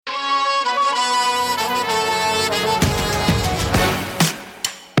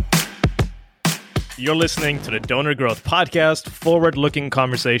You're listening to the Donor Growth Podcast, forward-looking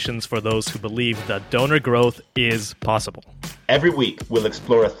conversations for those who believe that donor growth is possible. Every week, we'll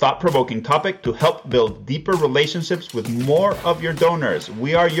explore a thought-provoking topic to help build deeper relationships with more of your donors.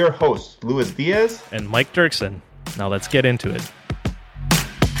 We are your hosts, Luis Diaz and Mike Dirksen. Now let's get into it.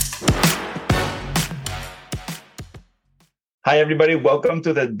 Hi, everybody. Welcome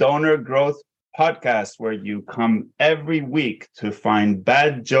to the Donor Growth Podcast, where you come every week to find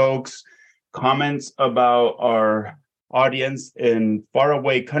bad jokes, comments about our audience in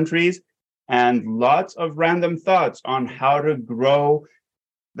faraway countries, and lots of random thoughts on how to grow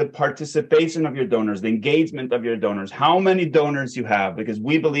the participation of your donors, the engagement of your donors, how many donors you have, because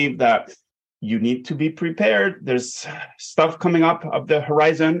we believe that you need to be prepared. There's stuff coming up the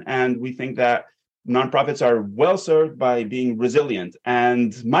horizon, and we think that nonprofits are well served by being resilient.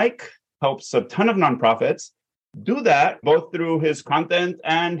 And Mike helps a ton of nonprofits do that, both through his content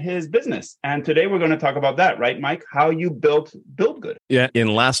and his business. And today we're going to talk about that, right, Mike? How you built BuildGood. Yeah,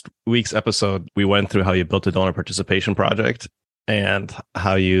 in last week's episode, we went through how you built a donor participation project and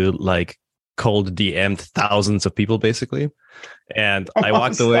how you cold DM'd thousands of people, basically. And I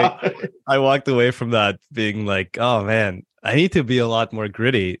walked away from that being like, oh man, I need to be a lot more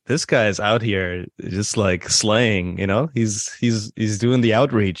gritty. This guy's out here just slaying, he's doing the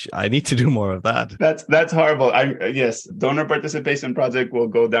outreach. I need to do more of that. That's horrible. Yes, donor participation project will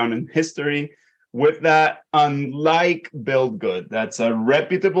go down in history with that. Unlike BuildGood, that's a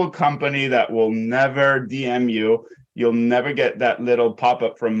reputable company that will never DM you. You'll never get that little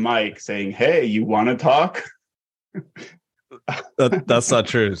pop-up from Mike saying, hey, you want to talk? That's not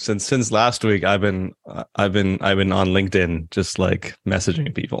true. Since last week, I've been on LinkedIn, just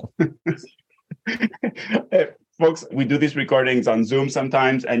messaging people. Folks, we do these recordings on Zoom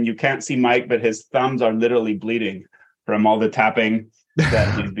sometimes, and you can't see Mike, but his thumbs are literally bleeding from all the tapping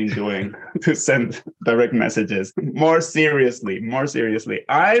that he's been doing to send direct messages. More seriously,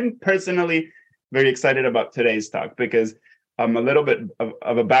 I'm personally very excited about today's talk because a little bit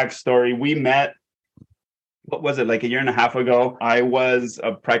of a backstory. We met, what was it, a year and a half ago? I was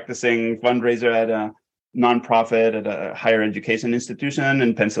a practicing fundraiser at a nonprofit at a higher education institution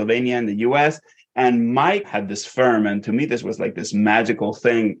in Pennsylvania in the US. And Mike had this firm. And to me, this was this magical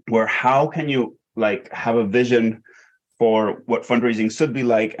thing where how can you have a vision for what fundraising should be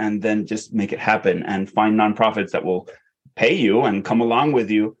like and then just make it happen and find nonprofits that will pay you and come along with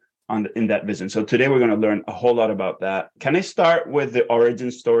you in that vision. So today we're going to learn a whole lot about that. Can I start with the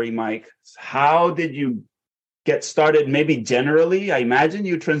origin story, Mike? How did you get started? Maybe generally, I imagine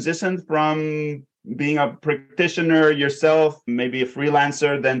you transitioned from being a practitioner yourself, maybe a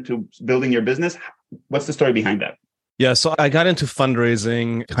freelancer, then to building your business. What's the story behind that? Yeah, so I got into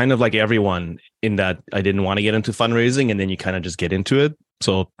fundraising kind of like everyone in that I didn't want to get into fundraising and then you kind of just get into it.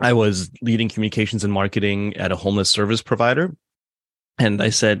 So I was leading communications and marketing at a homeless service provider. And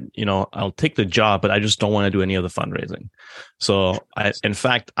I said, I'll take the job, but I just don't want to do any of the fundraising. So I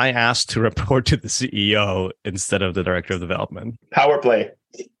asked to report to the CEO instead of the director of development. Power play.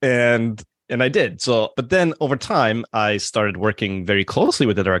 And I did. So, but then over time, I started working very closely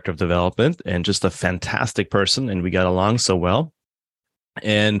with the director of development and just a fantastic person. And we got along so well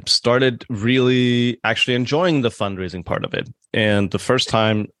and started really actually enjoying the fundraising part of it. And the first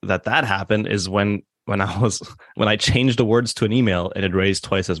time that happened is when I changed the words to an email and it raised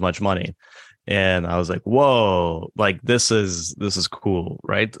twice as much money. And I was like, whoa, this is cool,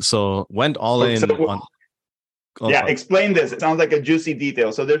 right? So went all in on. Yeah, explain this. It sounds like a juicy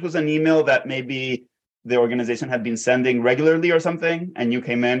detail. So there was an email that maybe the organization had been sending regularly or something, and you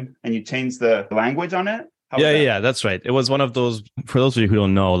came in and you changed the language on it? Yeah, that's right. It was one of those, for those of you who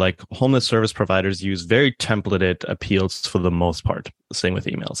don't know, homeless service providers use very templated appeals for the most part, same with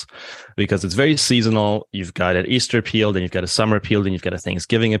emails, because it's very seasonal. You've got an Easter appeal, then you've got a summer appeal, then you've got a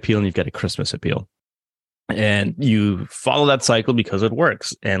Thanksgiving appeal, and you've got a Christmas appeal. And you follow that cycle because it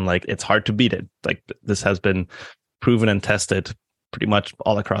works. And it's hard to beat it. This has been proven and tested pretty much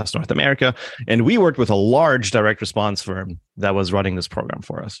all across North America. And we worked with a large direct response firm that was running this program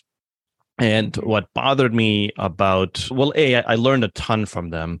for us. And what bothered me about, I learned a ton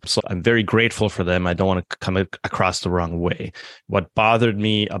from them. So I'm very grateful for them. I don't want to come across the wrong way. What bothered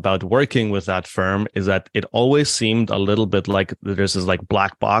me about working with that firm is that it always seemed a little bit like there's this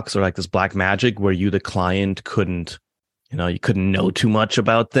black box or this black magic where you, the client, couldn't, you couldn't know too much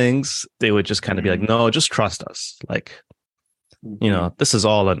about things. They would just kind of be like, no, just trust us. This is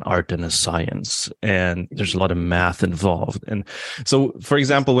all an art and a science, and there's a lot of math involved. And so, for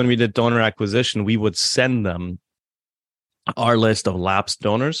example, when we did donor acquisition, we would send them our list of lapsed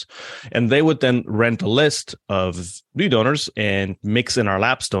donors, and they would then rent a list of new donors and mix in our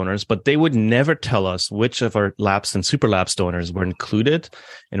lapsed donors, but they would never tell us which of our lapsed and super lapsed donors were included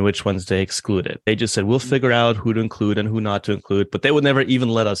and which ones they excluded. They just said, we'll figure out who to include and who not to include, but they would never even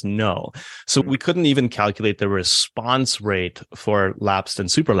let us know. So we couldn't even calculate the response rate for lapsed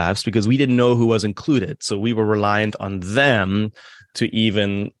and super lapsed because we didn't know who was included. So we were reliant on them to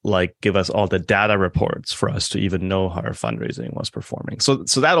even like give us all the data reports for us to even know how our fundraising was performing. So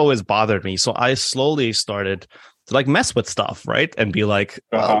that always bothered me. So I slowly started to like mess with stuff, right? And be like,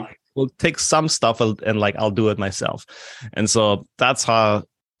 well, we'll take some stuff and like I'll do it myself. And so that's how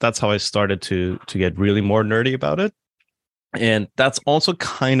I started to get really more nerdy about it. And that's also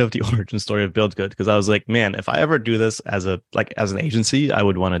kind of the origin story of BuildGood, because I was like, man, if I ever do this as an agency, I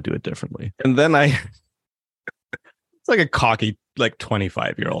would want to do it differently. And then it's like a cocky like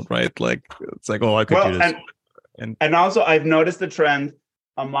 25-year-old, right? Like it's like, oh, I could do this. And also I've noticed the trend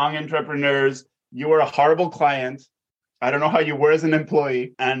among entrepreneurs. You were a horrible client. I don't know how you were as an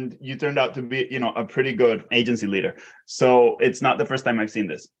employee, and you turned out to be, a pretty good agency leader. So it's not the first time I've seen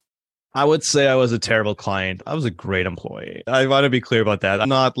this. I would say I was a terrible client. I was a great employee. I want to be clear about that. I'm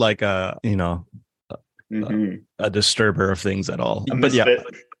not like a disturber of things at all. But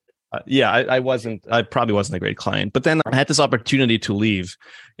yeah. I probably wasn't a great client, but then I had this opportunity to leave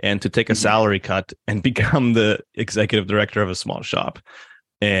and to take a salary cut and become the executive director of a small shop.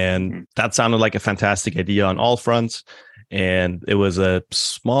 And that sounded like a fantastic idea on all fronts. And it was a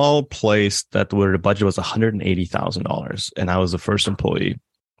small place where the budget was $180,000. And I was the first employee.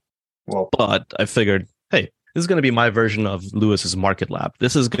 Well, but I figured, hey, this is going to be my version of Lewis's Market Lab.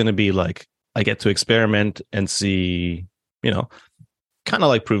 This is going to be like, I get to experiment and see, kind of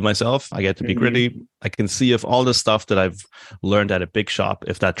like prove myself. I get to be gritty. I can see if all the stuff that I've learned at a big shop,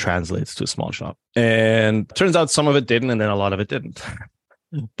 if that translates to a small shop. And turns out some of it didn't, and then a lot of it didn't.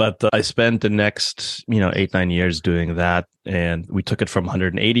 But I spent the next, 8-9 years doing that. And we took it from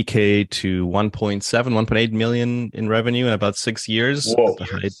 180K to 1.8 million in revenue in about 6 years. Whoa.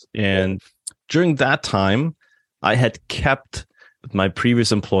 And during that time, I had kept my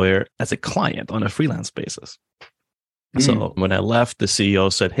previous employer as a client on a freelance basis. So when I left, the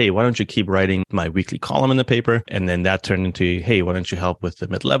CEO said, hey, why don't you keep writing my weekly column in the paper? And then that turned into, hey, why don't you help with the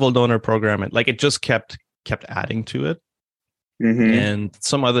mid-level donor program? And like it just kept adding to it. And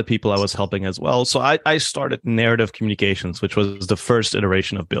some other people I was helping as well. So I started Narrative Communications, which was the first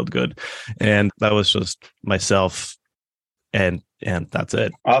iteration of BuildGood. And that was just myself and that's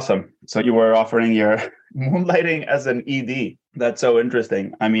it. Awesome. So you were offering your moonlighting as an ED. That's so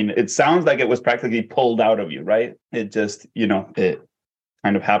interesting. I mean, it sounds like it was practically pulled out of you, right? It just, it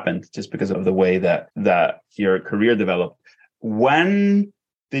kind of happened just because of the way that your career developed. When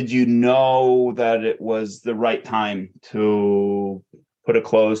did you know that it was the right time to put a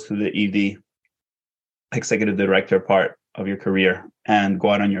close to the ED, executive director part of your career, and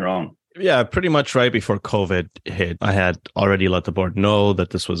go out on your own? Yeah, pretty much right before COVID hit. I had already let the board know that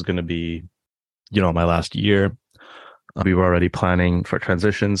this was going to be, my last year. We were already planning for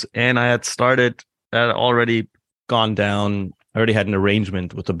transitions, and I had already gone down. I already had an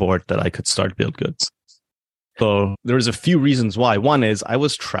arrangement with the board that I could start BuildGood. So there was a few reasons why. One is I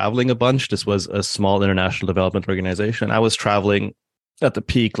was traveling a bunch. This was a small international development organization. I was traveling at the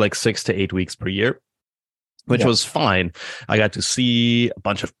peak like 6 to 8 weeks per year, which was fine. I got to see a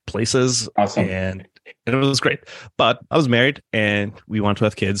bunch of places. Awesome. And it was great. But I was married and we wanted to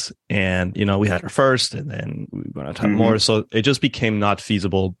have kids. And, we had our first and then we wanted to have more. So it just became not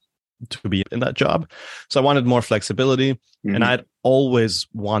feasible to be in that job. So I wanted more flexibility. And I'd always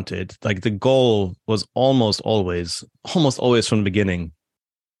wanted, like the goal was almost always from the beginning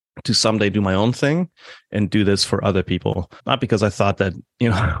to someday do my own thing and do this for other people. Not because I thought that,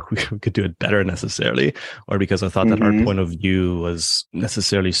 we could do it better necessarily, or because I thought that our point of view was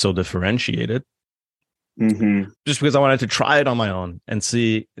necessarily so differentiated. Just because I wanted to try it on my own and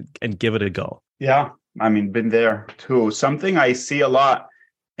see and give it a go. Yeah. I mean, been there too. Something I see a lot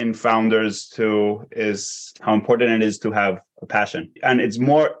in founders too is how important it is to have a passion. And it's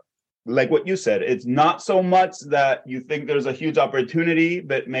more like what you said, it's not so much that you think there's a huge opportunity,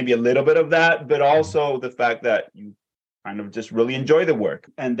 but maybe a little bit of that, but also the fact that you kind of just really enjoy the work.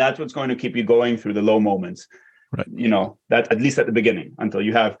 And that's what's going to keep you going through the low moments. Right. That at least at the beginning, until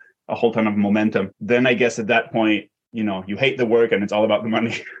you have a whole ton of momentum. Then I guess at that point, you hate the work and it's all about the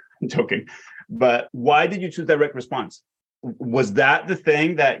money. I'm joking. But why did you choose direct response? Was that the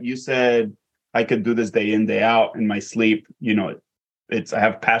thing that you said, I could do this day in, day out in my sleep? I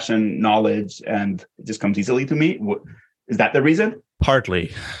have passion, knowledge, and it just comes easily to me. Is that the reason?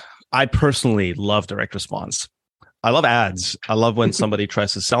 Partly. I personally love direct response. I love ads. I love when somebody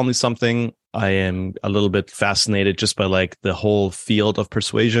tries to sell me something. I am a little bit fascinated just by like the whole field of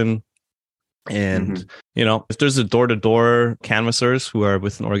persuasion. And, if there's a door-to-door canvassers who are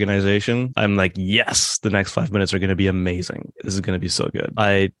with an organization, I'm like, yes, the next 5 minutes are going to be amazing. This is going to be so good.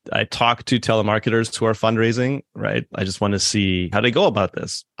 I talk to telemarketers who are fundraising, right? I just want to see how they go about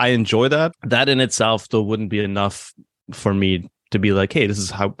this. I enjoy that. That in itself, though, wouldn't be enough for me to be like, hey, this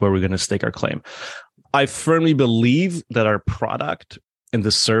is where we're going to stake our claim. I firmly believe that our product and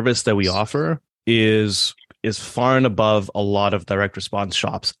the service that we offer is far and above a lot of direct response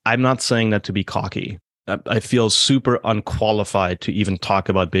shops. I'm not saying that to be cocky. I feel super unqualified to even talk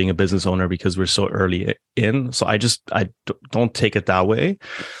about being a business owner because we're so early in. So I don't take it that way.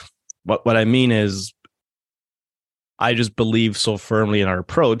 But what I mean is, I just believe so firmly in our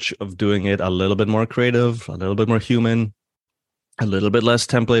approach of doing it a little bit more creative, a little bit more human, a little bit less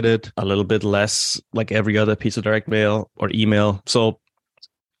templated, a little bit less like every other piece of direct mail or email. So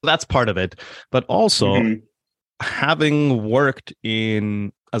that's part of it. But also, having worked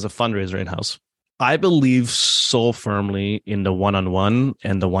as a fundraiser in-house, I believe so firmly in the one-on-one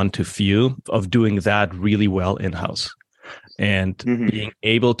and the one-to-few of doing that really well in-house and being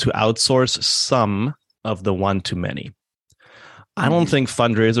able to outsource some of the one-to-many. I don't think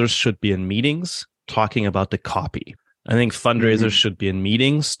fundraisers should be in meetings talking about the copy. I think fundraisers should be in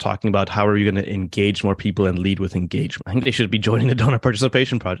meetings talking about how are you going to engage more people and lead with engagement. I think they should be joining the donor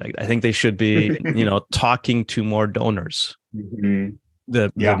participation project. I think they should be, talking to more donors.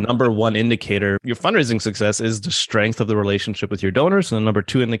 The number one indicator, your fundraising success is the strength of the relationship with your donors. And the number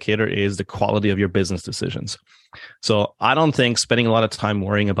two indicator is the quality of your business decisions. So I don't think spending a lot of time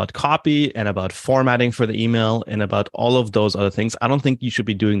worrying about copy and about formatting for the email and about all of those other things, I don't think you should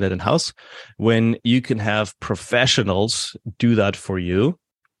be doing that in-house when you can have professionals do that for you.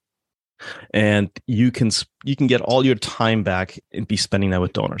 And you can get all your time back and be spending that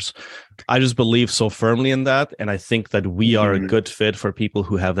with donors. I just believe so firmly in that. And I think that we are a good fit for people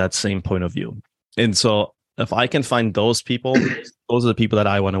who have that same point of view. And so if I can find those people, those are the people that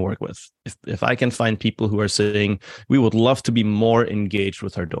I want to work with. If I can find people who are saying, we would love to be more engaged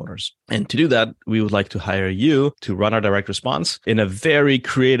with our donors. And to do that, we would like to hire you to run our direct response in a very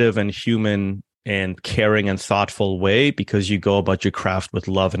creative and human and caring and thoughtful way, because you go about your craft with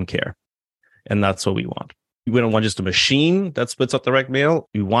love and care. And that's what we want. We don't want just a machine that spits out direct mail.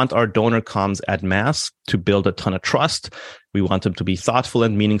 We want our donor comms at mass to build a ton of trust. We want them to be thoughtful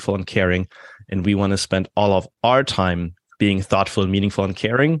and meaningful and caring. And we want to spend all of our time being thoughtful and meaningful and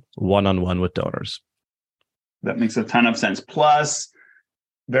caring one-on-one with donors. That makes a ton of sense. Plus,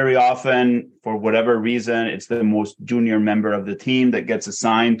 very often, for whatever reason, it's the most junior member of the team that gets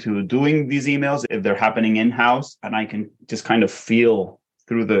assigned to doing these emails if they're happening in-house. And I can just kind of feel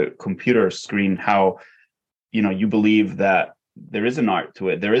through the computer screen how, you believe that there is an art to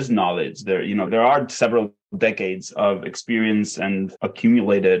it. There is knowledge there. There are several decades of experience and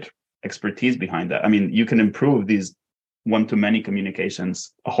accumulated expertise behind that. I mean, you can improve these one-to-many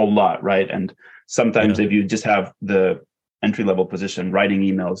communications a whole lot, right? And sometimes if you just have the entry-level position writing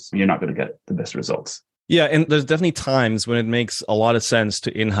emails, you're not going to get the best results. Yeah, and there's definitely times when it makes a lot of sense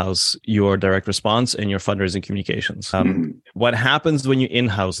to in-house your direct response and your fundraising communications. What happens when you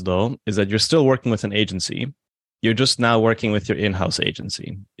in-house, though, is that you're still working with an agency. You're just now working with your in-house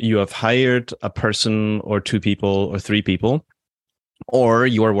agency. You have hired a person or two people or three people, or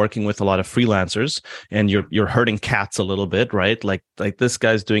you are working with a lot of freelancers and you're herding cats a little bit, right? Like this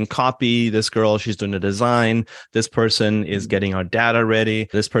guy's doing copy, this girl, she's doing the design, this person is getting our data ready,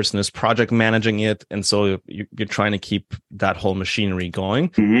 this person is project managing it. And so you're trying to keep that whole machinery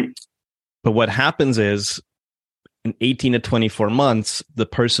going. But what happens is in 18 to 24 months, the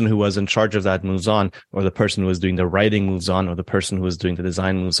person who was in charge of that moves on, or the person who was doing the writing moves on, or the person who was doing the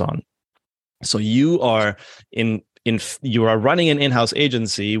design moves on. So you are you are running an in-house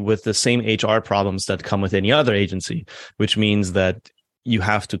agency with the same HR problems that come with any other agency, which means that you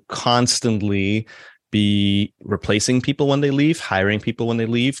have to constantly be replacing people when they leave, hiring people when they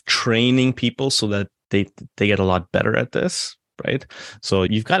leave, training people so that they get a lot better at this, right? So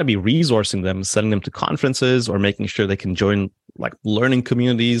you've got to be resourcing them, sending them to conferences or making sure they can join like learning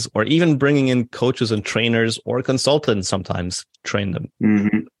communities, or even bringing in coaches and trainers or consultants sometimes train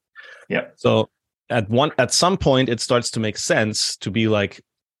them. Yeah. So at some point, it starts to make sense to be like,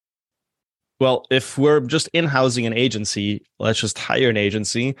 well, if we're just in-housing an agency, let's just hire an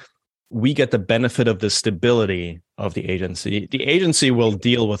agency. We get the benefit of the stability of the agency. The agency will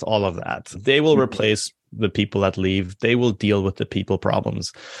deal with all of that. They will replace the people that leave. They will deal with the people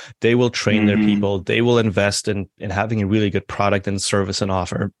problems. They will train their people. They will invest in having a really good product and service and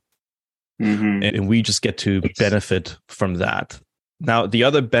offer. And we just get to benefit from that. Now, the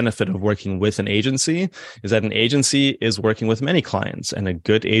other benefit of working with an agency is that an agency is working with many clients, and a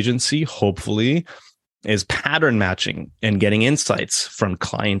good agency, hopefully, is pattern matching and getting insights from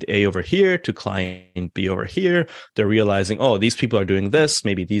client A over here to client B over here. They're realizing, oh, these people are doing this.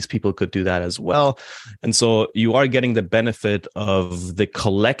 Maybe these people could do that as well. And so you are getting the benefit of the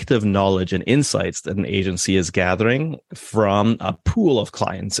collective knowledge and insights that an agency is gathering from a pool of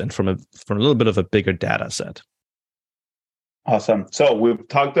clients and from a little bit of a bigger data set. Awesome. So we've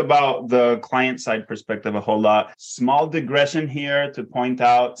talked about the client side perspective a whole lot. Small digression here to point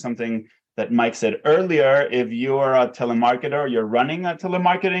out something that Mike said earlier. If you're a telemarketer, you're running a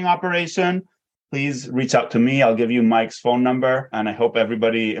telemarketing operation, please reach out to me. I'll give you Mike's phone number. And I hope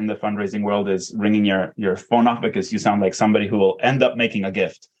everybody in the fundraising world is ringing your phone off, because you sound like somebody who will end up making a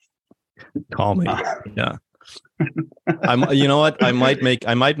gift. Call me. Yeah. You know what? I might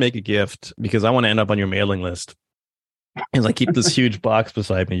make a gift, because I want to end up on your mailing list. And I keep this huge box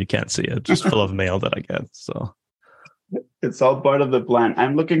beside me. You can't see it, just full of mail that I get. So it's all part of the plan.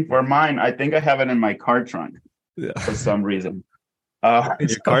 I'm looking for mine. I think I have it in my car trunk for some reason.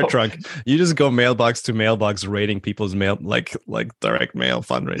 Your car trunk. You just go mailbox to mailbox rating people's mail, like direct mail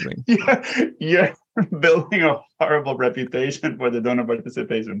fundraising. Yeah, you're building a horrible reputation for the donor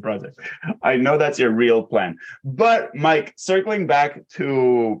participation project. I know that's your real plan. But Mike, circling back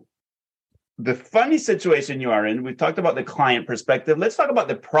to the funny situation you are in, we talked about the client perspective. Let's talk about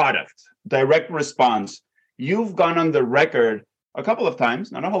the product, direct response. You've gone on the record a couple of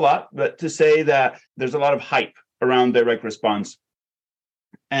times, not a whole lot, but to say that there's a lot of hype around direct response.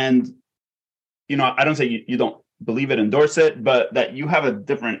 And, I don't say you don't believe it, endorse it, but that you have a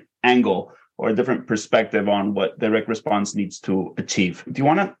different angle or a different perspective on what direct response needs to achieve. Do you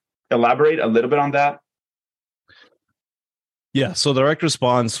want to elaborate a little bit on that? Yeah. So direct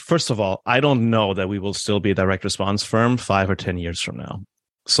response, first of all, I don't know that we will still be a direct response firm 5 or 10 years from now.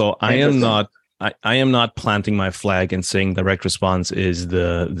 So I am not planting my flag and saying direct response is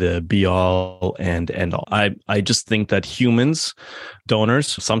the be all and end all. I just think that humans,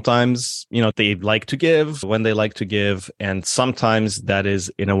 donors, sometimes, they like to give when they like to give. And sometimes that is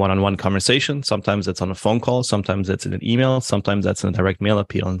in a one-on-one conversation. Sometimes it's on a phone call. Sometimes it's in an email. Sometimes that's in a direct mail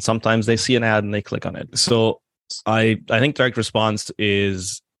appeal. And sometimes they see an ad and they click on it. So I think direct response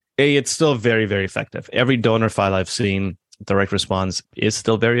is it's still very, very effective. Every donor file I've seen, direct response is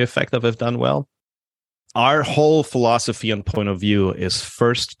still very effective if done well. Our whole philosophy and point of view is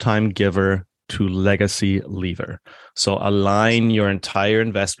first time giver to legacy leaver. So align your entire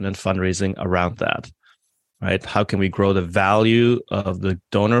investment and fundraising around that, right? How can we grow the value of the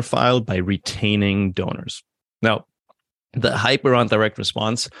donor file by retaining donors? Now, the hype around direct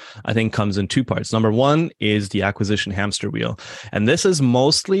response, I think, comes in 2 parts. Number one is the acquisition hamster wheel. And this is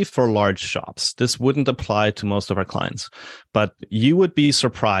mostly for large shops. This wouldn't apply to most of our clients. But you would be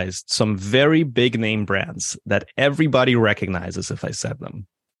surprised, some very big name brands that everybody recognizes if I said them.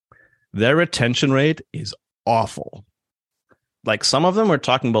 Their retention rate is awful. Like some of them are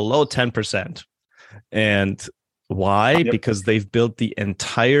talking below 10%. And why? Yep. Because they've built the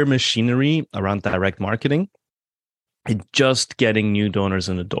entire machinery around direct marketing and just getting new donors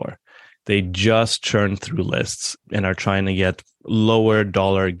in the door. They just churn through lists and are trying to get lower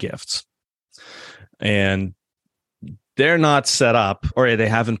dollar gifts. And they're not set up, or they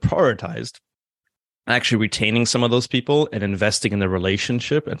haven't prioritized actually retaining some of those people and investing in the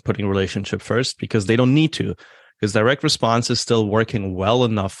relationship and putting relationship first, because they don't need to, because direct response is still working well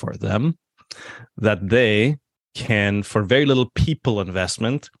enough for them that they can, for very little people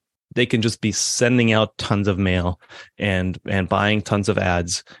investment, they can just be sending out tons of mail and buying tons of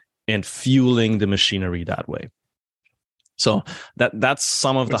ads and fueling the machinery that way. So that's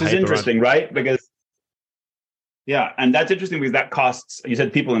some of the hype. Which is interesting, right? Because and that's interesting because that costs, you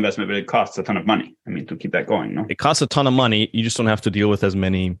said people investment, but it costs a ton of money. I mean, to keep that going, no? It costs a ton of money. You just don't have to deal with as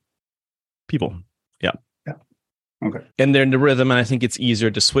many people. Yeah. Okay. And they're in the rhythm, and I think it's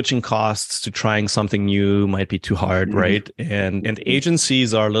easier. To switching costs to trying something new might be too hard, right? And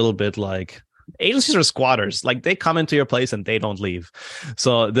agencies are a little bit like, agencies are squatters. Like they come into your place and they don't leave.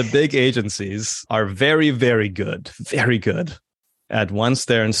 So the big agencies are very, very good at, once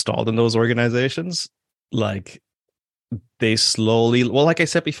they're installed in those organizations, like they slowly, well, like I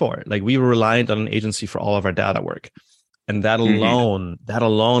said before, like we were reliant on an agency for all of our data work. And that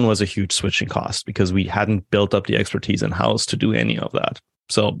alone was a huge switching cost because we hadn't built up the expertise in-house to do any of that.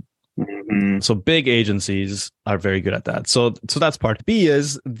 So Mhm. So big agencies are very good at that. So that's part. B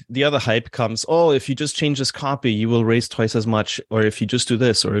is the other hype comes, oh, if you just change this copy, you will raise twice as much. Or if you just do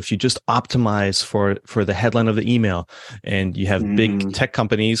this, or if you just optimize for the headline of the email. And you have big Mhm. tech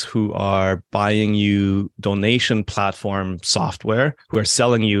companies who are buying you donation platform software, who are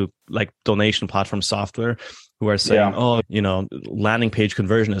selling you like donation platform software, who are saying, Yeah. oh, landing page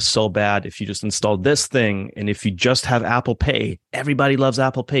conversion is so bad if you just install this thing. And if you just have Apple Pay, everybody loves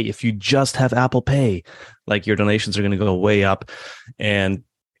Apple Pay. If you just have Apple Pay, like your donations are going to go way up. And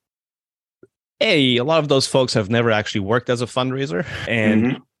A, a lot of those folks have never actually worked as a fundraiser.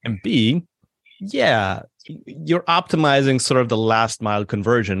 Mhm. And B, yeah, you're optimizing sort of the last mile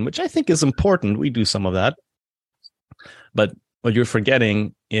conversion, which I think is important. We do some of that. But what you're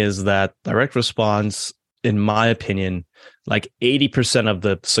forgetting is that direct response, in my opinion, like 80% of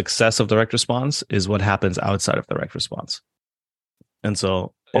the success of direct response is what happens outside of direct response. And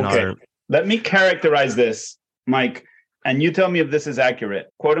so Okay. Let me characterize this, Mike, and you tell me if this is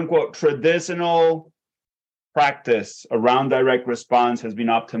accurate. Quote unquote, traditional practice around direct response has been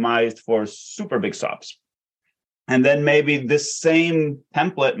optimized for super big shops. And then maybe this same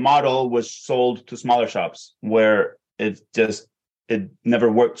template model was sold to smaller shops where it never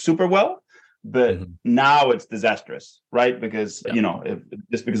worked super well, but now it's disastrous, right? Because, if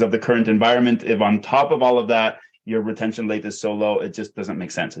just because of the current environment, if on top of all of that, your retention rate is so low, it just doesn't make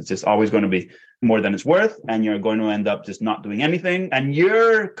sense. It's just always going to be more than it's worth, and you're going to end up just not doing anything. And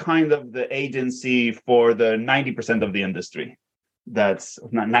you're kind of the agency for the 90% of the industry. That's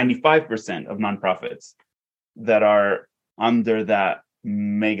not 95% of nonprofits that are under that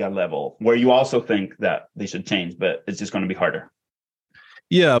mega level, where you also think that they should change, but it's just going to be harder.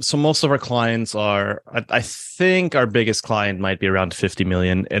 Yeah. So most of our clients are, I think our biggest client might be around 50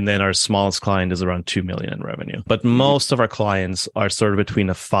 million. And then our smallest client is around 2 million in revenue. But most of our clients are sort of between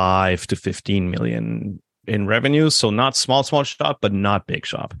a 5 to 15 million in revenue. So not small shop, but not big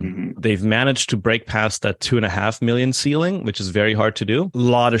shop. They've managed to break past that 2.5 million ceiling, which is very hard to do. A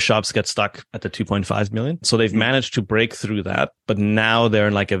lot of shops get stuck at the 2.5 million. So they've managed to break through that. But now they're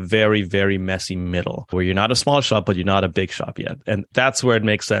in like a very, very messy middle where you're not a small shop, but you're not a big shop yet. And that's where it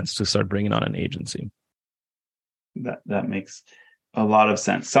makes sense to start bringing on an agency. That makes a lot of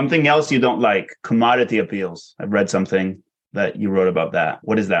sense. Something else you don't like, commodity appeals. I've read something that you wrote about that.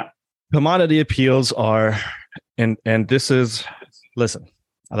 What is that? Commodity appeals are, and this is, listen,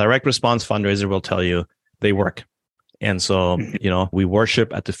 a direct response fundraiser will tell you they work. And so, we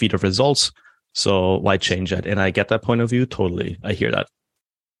worship at the feet of results. So why change it? And I get that point of view. Totally. I hear that.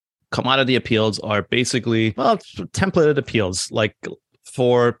 Commodity appeals are basically, templated appeals, like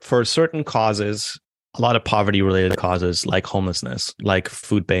for certain causes, a lot of poverty related causes like homelessness, like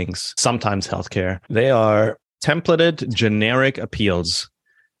food banks, sometimes healthcare. They are templated generic appeals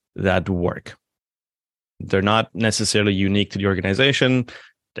that work. They're not necessarily unique to the organization.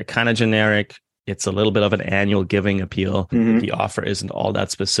 They're kind of generic. It's a little bit of an annual giving appeal. The offer isn't all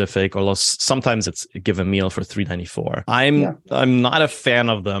that specific, although sometimes it's give a meal for $3.94. I'm not a fan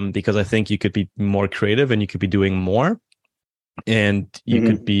of them because I think you could be more creative and you could be doing more. And you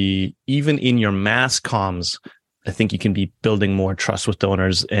could be, even in your mass comms, I think you can be building more trust with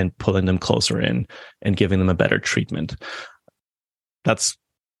donors and pulling them closer in and giving them a better treatment. That's,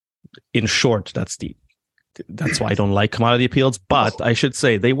 in short, that's why I don't like commodity appeals, but I should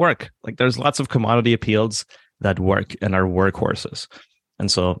say they work. Like there's lots of commodity appeals that work and are workhorses. And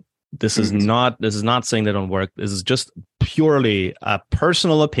so this is not saying they don't work. This is just purely a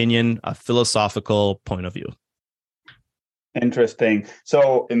personal opinion, a philosophical point of view. Interesting.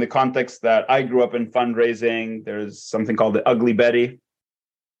 So in the context that I grew up in fundraising, there's something called the Ugly Betty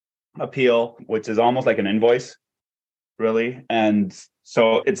appeal, which is almost like an invoice, really. And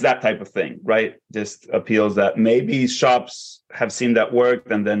so it's that type of thing, right? Just appeals that maybe shops have seen that work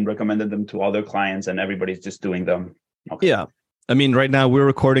and then recommended them to all their clients and everybody's just doing them. Okay. Yeah. I mean, right now we're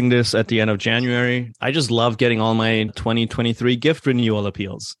recording this at the end of January. I just love getting all my 2023 gift renewal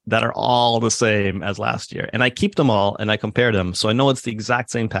appeals that are all the same as last year. And I keep them all and I compare them. So I know it's the exact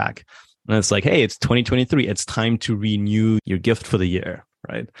same pack. And it's like, hey, it's 2023. It's time to renew your gift for the year,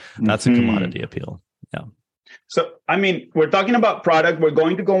 right? That's a commodity appeal. Yeah. So, I mean, we're talking about product. We're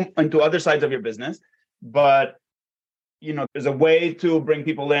going to go into other sides of your business, but, there's a way to bring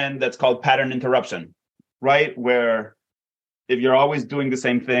people in that's called pattern interruption, right? Where if you're always doing the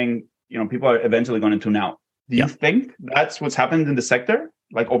same thing, people are eventually going to tune out. Do you think that's what's happened in the sector,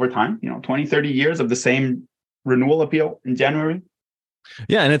 like over time, 20, 30 years of the same renewal appeal in January?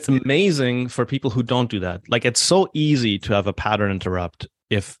 Yeah. And it's amazing for people who don't do that. Like it's so easy to have a pattern interrupt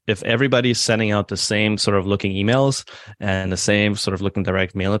if everybody's sending out the same sort of looking emails and the same sort of looking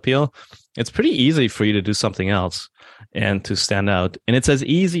direct mail appeal, it's pretty easy for you to do something else and to stand out. And it's as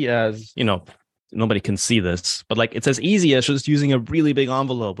easy as, nobody can see this, but like it's as easy as just using a really big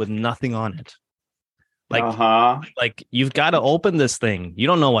envelope with nothing on it. Like you've got to open this thing. You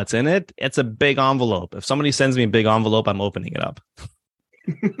don't know what's in it. It's a big envelope. If somebody sends me a big envelope, I'm opening it up.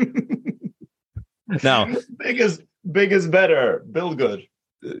 Now, big is better. BuildGood.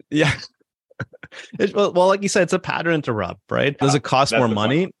 Yeah. Well, like you said, it's a pattern interrupt, right? Does it cost more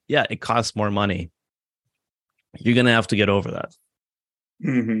money? Yeah, it costs more money. You're going to have to get over that.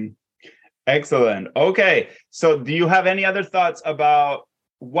 Mm-hmm. Excellent. Okay. So do you have any other thoughts about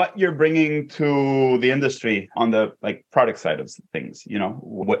what you're bringing to the industry on the product side of things,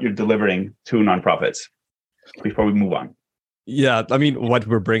 what you're delivering to nonprofits before we move on? Yeah, I mean, what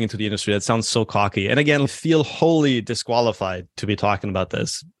we're bringing to the industry, that sounds so cocky. And again, I feel wholly disqualified to be talking about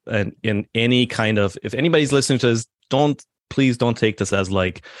this. And in any kind of, if anybody's listening to this, please don't take this as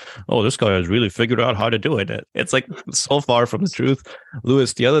like, oh, this guy has really figured out how to do it. It's like so far from the truth.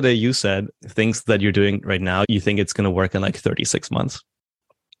 Louis, the other day you said things that you're doing right now, you think it's going to work in like 36 months.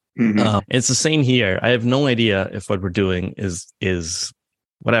 Mm-hmm. It's the same here. I have no idea if what we're doing is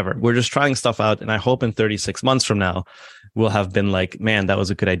whatever. We're just trying stuff out. And I hope in 36 months from now, we'll have been like, man, that was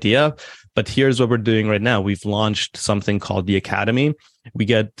a good idea. But here's what we're doing right now. We've launched something called the Academy. We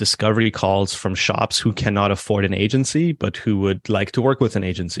get discovery calls from shops who cannot afford an agency, but who would like to work with an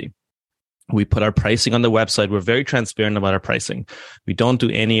agency. We put our pricing on the website. We're very transparent about our pricing. We don't do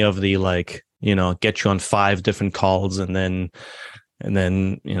any of the get you on 5 different calls and then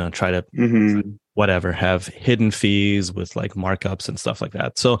try to whatever, have hidden fees with like markups and stuff like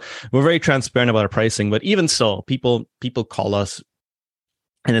that. So we're very transparent about our pricing, but even so, people call us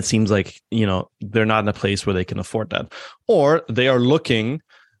and it seems like, they're not in a place where they can afford that, or they are looking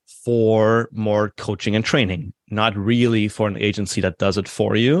for more coaching and training, not really for an agency that does it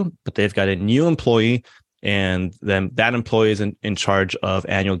for you, but they've got a new employee and then that employee is in charge of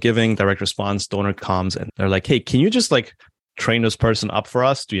annual giving, direct response, donor comms. And they're like, hey, can you just train this person up for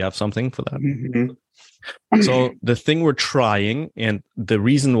us? Do you have something for that? Mm-hmm. So the thing we're trying, and the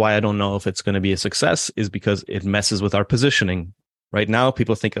reason why I don't know if it's going to be a success, is because it messes with our positioning. Right now,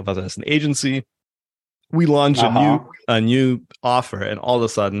 people think of us as an agency. We launch a new offer, and all of a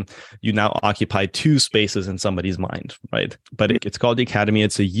sudden, you now occupy 2 spaces in somebody's mind, right? But it's called the Academy.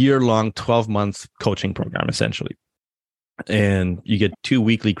 It's a year-long, 12-month coaching program, essentially. And you get 2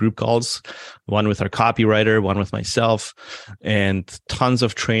 weekly group calls, one with our copywriter, one with myself, and tons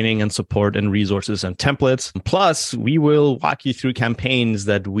of training and support and resources and templates. Plus, we will walk you through campaigns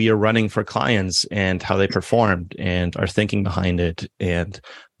that we are running for clients and how they performed and our thinking behind it. And,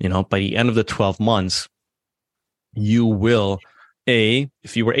 by the end of the 12 months, you will,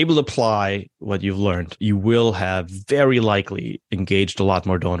 if you were able to apply what you've learned, you will have very likely engaged a lot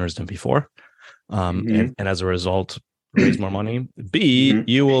more donors than before. And as a result, raise more money. B,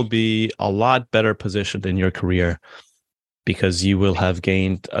 you will be a lot better positioned in your career because you will have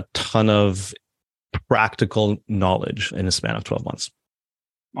gained a ton of practical knowledge in a span of 12 months.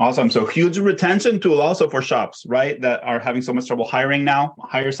 Awesome. So huge retention tool also for shops, right? That are having so much trouble hiring now.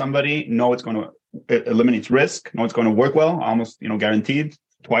 Hire somebody, know it's going to eliminate risk, know it's going to work well, almost, guaranteed.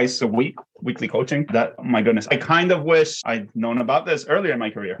 Twice a week, weekly coaching. That, oh my goodness. I kind of wish I'd known about this earlier in my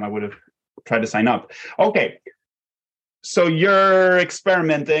career. I would have tried to sign up. Okay. So you're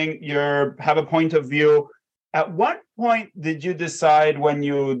experimenting, have a point of view. At what point did you decide, when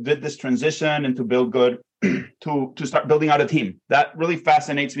you did this transition into BuildGood, to start building out a team? That really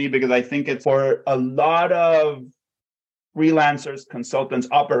fascinates me because I think it's for a lot of freelancers, consultants,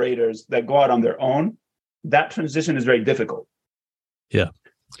 operators that go out on their own, that transition is very difficult. Yeah.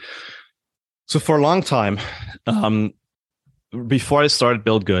 So for a long time, before I started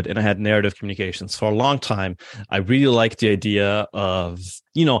BuildGood and I had narrative communications, for a long time, I really liked the idea of,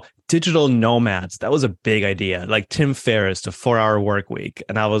 digital nomads. That was a big idea. Like Tim Ferriss, the 4-hour work week.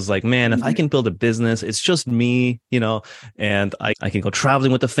 And I was like, man, if I can build a business, it's just me, and I can go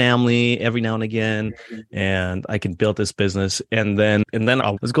traveling with the family every now and again, and I can build this business. And then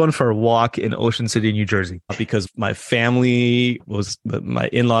I was going for a walk in Ocean City, New Jersey, because my family my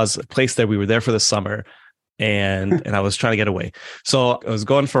in-laws placed there. We were there for the summer. And I was trying to get away. So I was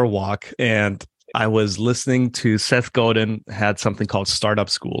going for a walk and I was listening to Seth Godin had something called Startup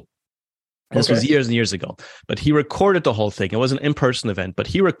School. This was years and years ago, but he recorded the whole thing. It was an in-person event, but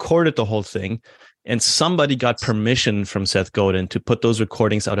he recorded the whole thing and somebody got permission from Seth Godin to put those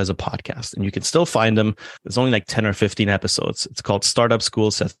recordings out as a podcast. And you can still find them. There's only like 10 or 15 episodes. It's called Startup School,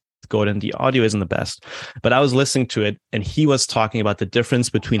 Seth good and the audio isn't the best. But I was listening to it and he was talking about the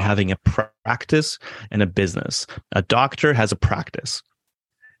difference between having a practice and a business. A doctor has a practice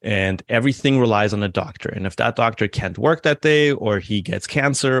and everything relies on a doctor. And if that doctor can't work that day or he gets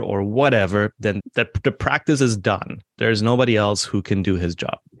cancer or whatever, then the practice is done. There's nobody else who can do his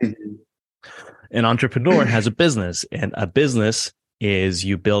job. An entrepreneur has a business, and a business is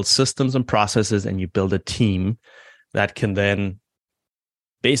you build systems and processes and you build a team that can then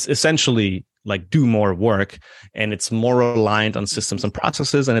essentially like do more work, and it's more reliant on systems and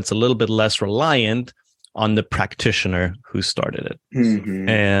processes, and it's a little bit less reliant on the practitioner who started it.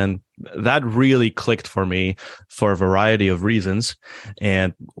 And that really clicked for me for a variety of reasons.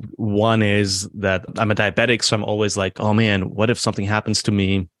 And one is that I'm a diabetic, so I'm always like, oh man, what if something happens to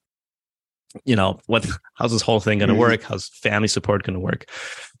me? You know, how's this whole thing going to work? How's family support going to work?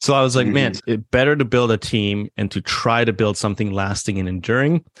 So I was like, man, it's better to build a team and to try to build something lasting and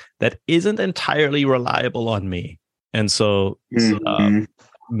enduring that isn't entirely reliable on me. And so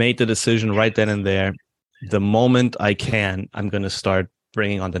made the decision right then and there. The moment I can, I'm going to start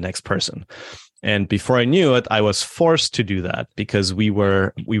bringing on the next person. And before I knew it, I was forced to do that because we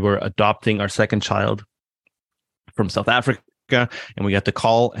were adopting our second child from South Africa. And we got the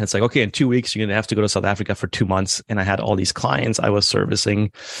call and it's like, okay, in 2 weeks, you're going to have to go to South Africa for 2 months. And I had all these clients I was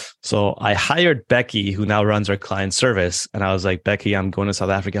servicing. So I hired Becky, who now runs our client service. And I was like, Becky, I'm going to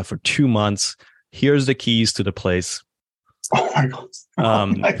South Africa for 2 months. Here's the keys to the place. Oh my God. Oh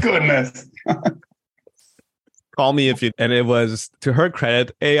my goodness. Call me if you, and it was to her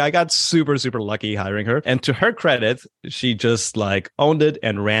credit. I got super, super lucky hiring her. And to her credit, she just like owned it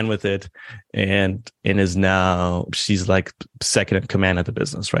and ran with it. And is now, she's like second in command at the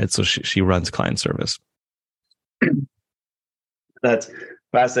business, right? So she runs client service. That's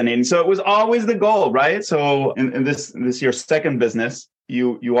fascinating. So it was always the goal, right? So in this your second business,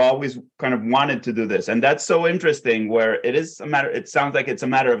 you always kind of wanted to do this. And that's so interesting where it sounds like it's a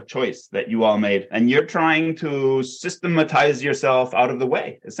matter of choice that you all made. And you're trying to systematize yourself out of the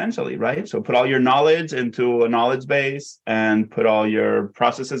way, essentially, right? So put all your knowledge into a knowledge base and put all your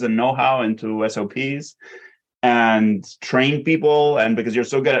processes and know-how into SOPs and train people. And because you're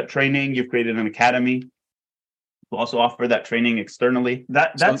so good at training, you've created an academy to also offer that training externally.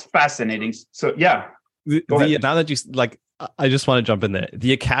 That's fascinating. So yeah. Now that you like, I just want to jump in there.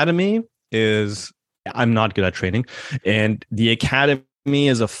 The academy I'm not good at training. And the academy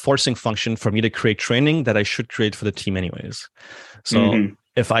is a forcing function for me to create training that I should create for the team anyways. So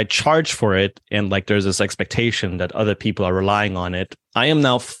if I charge for it and like there's this expectation that other people are relying on it, I am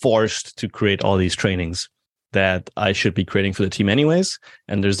now forced to create all these trainings that I should be creating for the team anyways.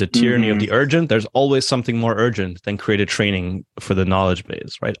 And there's the tyranny of the urgent. There's always something more urgent than create a training for the knowledge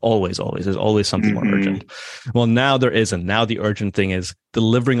base, right? Always. There's always something more urgent. Well, now there isn't. Now the urgent thing is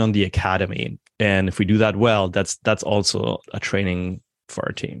delivering on the academy. And if we do that well, that's also a training for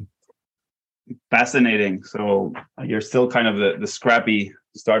our team. Fascinating. So you're still kind of the scrappy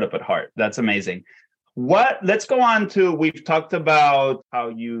startup at heart. That's amazing. Let's go on to, we've talked about how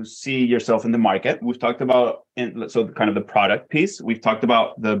you see yourself in the market. We've talked about, so kind of the product piece. We've talked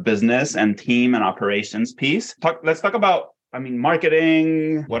about the business and team and operations piece. Let's talk about,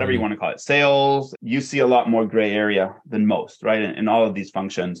 marketing, whatever you want to call it, sales. You see a lot more gray area than most, right? In all of these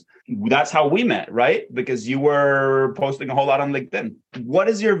functions. That's how we met, right? Because you were posting a whole lot on LinkedIn. What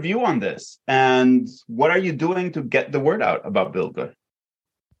is your view on this? And what are you doing to get the word out about BuildGood?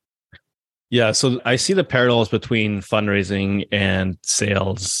 Yeah, so I see the parallels between fundraising and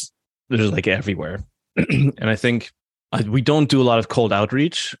sales. There's like everywhere. And I think we don't do a lot of cold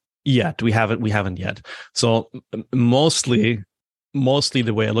outreach yet. We haven't yet. So mostly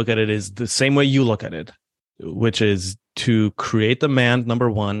the way I look at it is the same way you look at it, which is to create demand,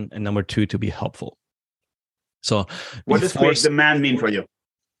 number one, and number two, to be helpful. So what does create demand mean for you?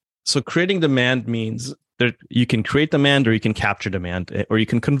 So creating demand means that you can create demand or you can capture demand or you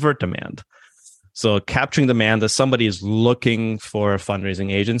can convert demand. So capturing demand is somebody is looking for a fundraising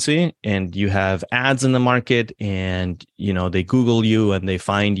agency and you have ads in the market and, they Google you and they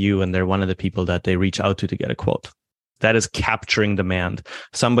find you and they're one of the people that they reach out to get a quote. That is capturing demand.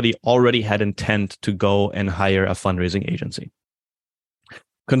 Somebody already had intent to go and hire a fundraising agency.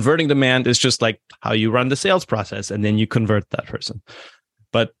 Converting demand is just like how you run the sales process and then you convert that person.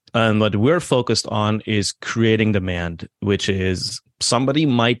 But what we're focused on is creating demand, which is somebody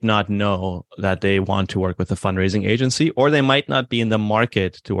might not know that they want to work with a fundraising agency, or they might not be in the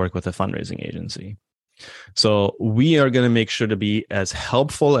market to work with a fundraising agency. So we are going to make sure to be as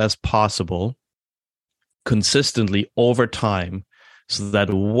helpful as possible consistently over time so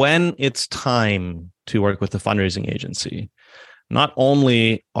that when it's time to work with a fundraising agency, not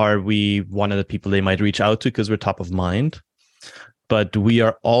only are we one of the people they might reach out to because we're top of mind, but we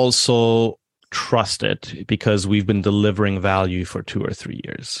are also trusted because we've been delivering value for 2 or 3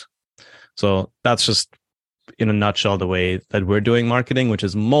 years. So that's just in a nutshell the way that we're doing marketing, which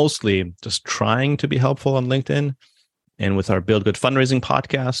is mostly just trying to be helpful on LinkedIn. And with our BuildGood fundraising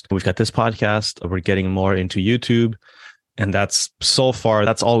podcast, we've got this podcast. We're getting more into YouTube. And that's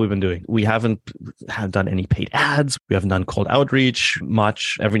all we've been doing. We haven't done any paid ads. We haven't done cold outreach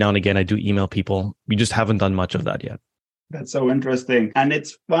much. Every now and again, I do email people. We just haven't done much of that yet. That's so interesting. And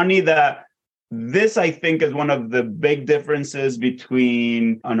it's funny that this, I think, is one of the big differences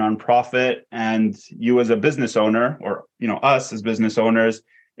between a nonprofit and you as a business owner, or us as business owners,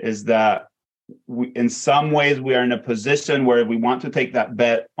 is that in some ways we are in a position where we want to take that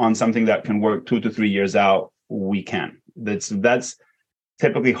bet on something that can work 2 to 3 years out. We can. That's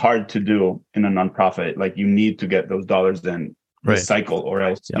typically hard to do in a nonprofit. Like, you need to get those dollars in the cycle, or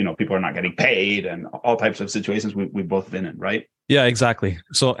else people are not getting paid, and all types of situations we've both been in, right? Yeah, exactly.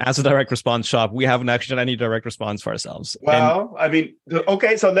 So as a direct response shop, we haven't actually done any direct response for ourselves. Well,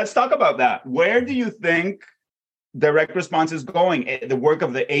 okay, so let's talk about that. Where do you think direct response is going? The work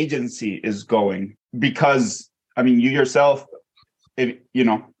of the agency is going? Because you yourself,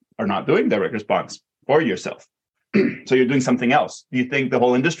 are not doing direct response for yourself. So you're doing something else. Do you think the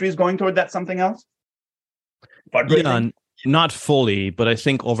whole industry is going toward that something else? Yeah, not fully, but I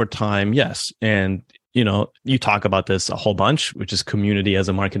think over time, yes. And you talk about this a whole bunch, which is community as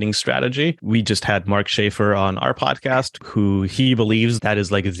a marketing strategy. We just had Mark Schaefer on our podcast, who he believes that is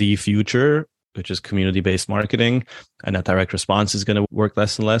like the future, which is community-based marketing, and that direct response is going to work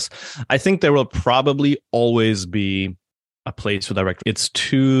less and less. I think there will probably always be a place for direct.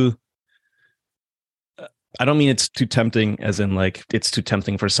 I don't mean it's too tempting as in like it's too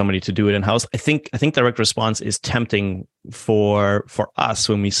tempting for somebody to do it in-house. I think direct response is tempting for us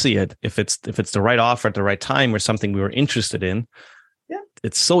when we see it. If it's the right offer at the right time or something we were interested in,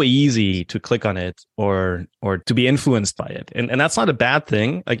 it's so easy to click on it or to be influenced by it. And that's not a bad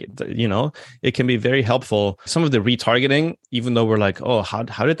thing. Like, it can be very helpful. Some of the retargeting, even though we're like, oh, how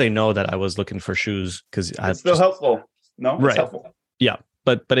did they know that I was looking for shoes? Because it's still helpful. No, it's helpful. Yeah.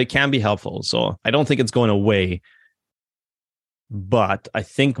 But it can be helpful. So I don't think it's going away. But I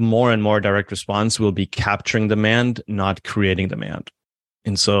think more and more direct response will be capturing demand, not creating demand.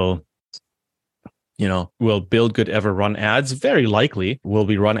 And so, will BuildGood ever run ads? Very likely. Will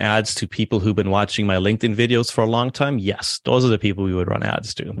we run ads to people who've been watching my LinkedIn videos for a long time? Yes, those are the people we would run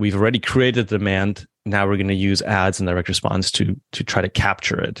ads to. We've already created demand. Now we're going to use ads and direct response to try to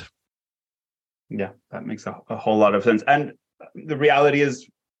capture it. Yeah, that makes a whole lot of sense. And the reality is,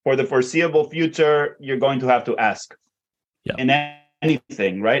 for the foreseeable future, you're going to have to ask in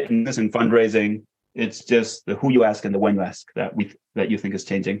anything, right? And this in fundraising, it's just the who you ask and the when you ask that you think is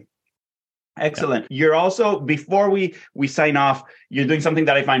changing. Excellent. Yeah. You're also, before we sign off, you're doing something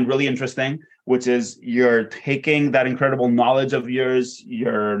that I find really interesting, which is you're taking that incredible knowledge of yours,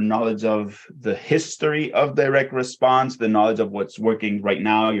 your knowledge of the history of direct response, the knowledge of what's working right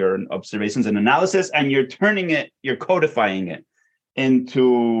now, your observations and analysis, and you're codifying it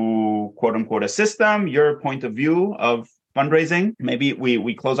into quote unquote a system, your point of view of fundraising. Maybe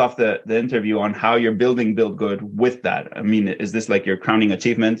we close off the interview on how you're building BuildGood with that. I mean, is this like your crowning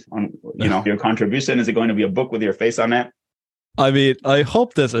achievement on your contribution? Is it going to be a book with your face on it? I mean, I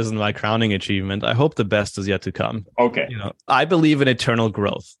hope this isn't my crowning achievement. I hope the best is yet to come. Okay. I believe in eternal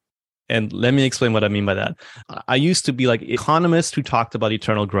growth. And let me explain what I mean by that. I used to be like economists who talked about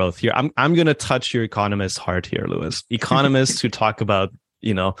eternal growth. Here, I'm going to touch your economist heart here, Louis. Economists who talk about,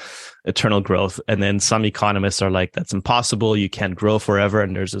 eternal growth. And then some economists are like, that's impossible. You can't grow forever.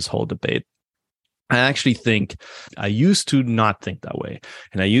 And there's this whole debate. I actually think I used to not think that way.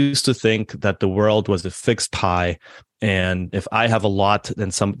 And I used to think that the world was a fixed pie. And if I have a lot,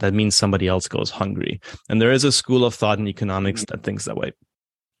 then that means somebody else goes hungry. And there is a school of thought in economics that thinks that way.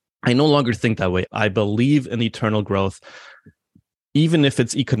 I no longer think that way. I believe in eternal growth, even if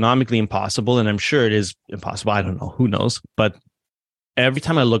it's economically impossible. And I'm sure it is impossible. I don't know. Who knows? But every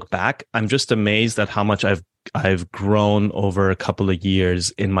time I look back, I'm just amazed at how much I've grown over a couple of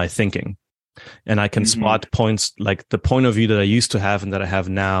years in my thinking. And I can spot points, like the point of view that I used to have and that I have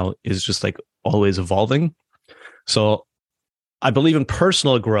now is just like always evolving. So I believe in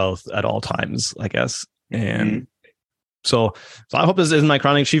personal growth at all times, I guess. And so I hope this isn't my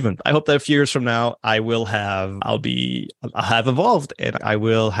crowning achievement. I hope that a few years from now, I'll have evolved and I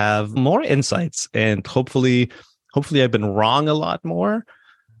will have more insights, and hopefully I've been wrong a lot more.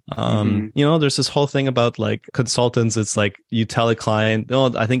 There's this whole thing about like consultants. It's like you tell a client,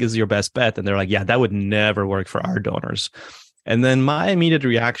 "Oh, I think this is your best bet," and they're like, "Yeah, that would never work for our donors." And then my immediate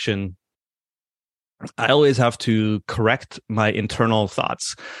reaction, I always have to correct my internal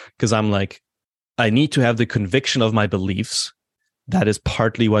thoughts because I'm like, I need to have the conviction of my beliefs. That is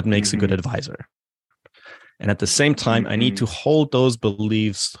partly what makes a good advisor. And at the same time, I need to hold those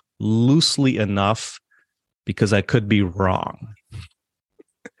beliefs loosely enough because I could be wrong.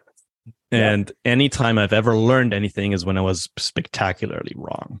 And anytime I've ever learned anything is when I was spectacularly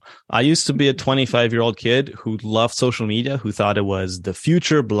wrong. I used to be a 25-year-old kid who loved social media, who thought it was the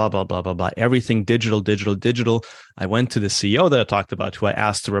future, blah, blah, blah, blah, blah, everything digital, digital, digital. I went to the CEO that I talked about, who I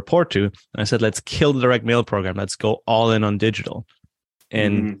asked to report to, and I said, let's kill the direct mail program. Let's go all in on digital.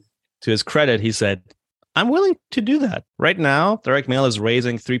 And to his credit, he said, I'm willing to do that. Right now, direct mail is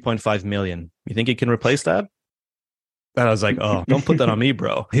raising 3.5 million. You think you can replace that? And I was like, oh, don't put that on me,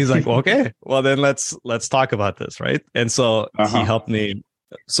 bro. He's like, well, okay, well, then let's talk about this, right? And so he helped me.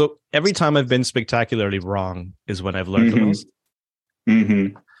 So every time I've been spectacularly wrong is when I've learned the most.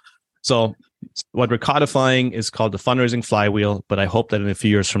 So what we're codifying is called the fundraising flywheel, but I hope that in a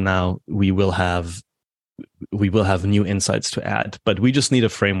few years from now, we will have new insights to add. But we just need a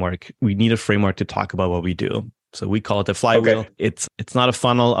framework. We need a framework to talk about what we do. So we call it the flywheel. Okay. It's not a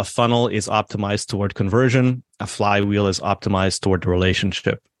funnel. A funnel is optimized toward conversion. A flywheel is optimized toward the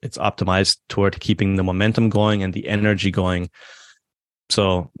relationship. It's optimized toward keeping the momentum going and the energy going.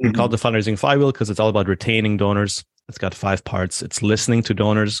 So we call it the fundraising flywheel because it's all about retaining donors. It's got 5 parts. It's listening to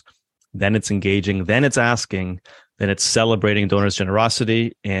donors, then it's engaging, then it's asking, then it's celebrating donors'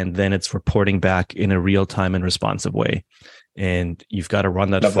 generosity, and then it's reporting back in a real-time and responsive way. And you've got to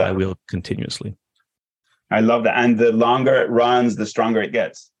run that flywheel continuously. I love that. And the longer it runs, the stronger it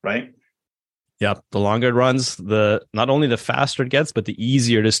gets, right? Yeah. The longer it runs, not only the faster it gets, but the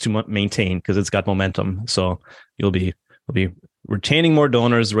easier it is to maintain because it's got momentum. So you'll be retaining more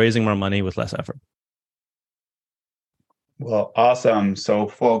donors, raising more money with less effort. Well, awesome. So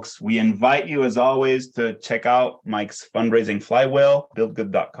folks, we invite you as always to check out Mike's fundraising flywheel,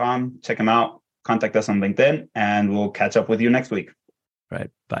 buildgood.com. Check him out. Contact us on LinkedIn and we'll catch up with you next week. Right.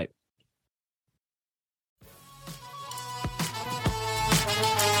 Bye.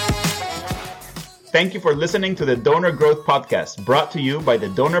 Thank you for listening to the Donor Growth Podcast, brought to you by the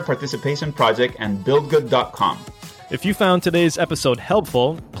Donor Participation Project and BuildGood.com. If you found today's episode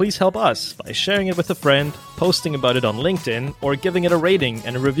helpful, please help us by sharing it with a friend, posting about it on LinkedIn, or giving it a rating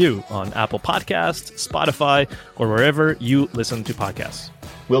and a review on Apple Podcasts, Spotify, or wherever you listen to podcasts.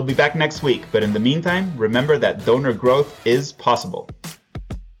 We'll be back next week, but in the meantime, remember that donor growth is possible.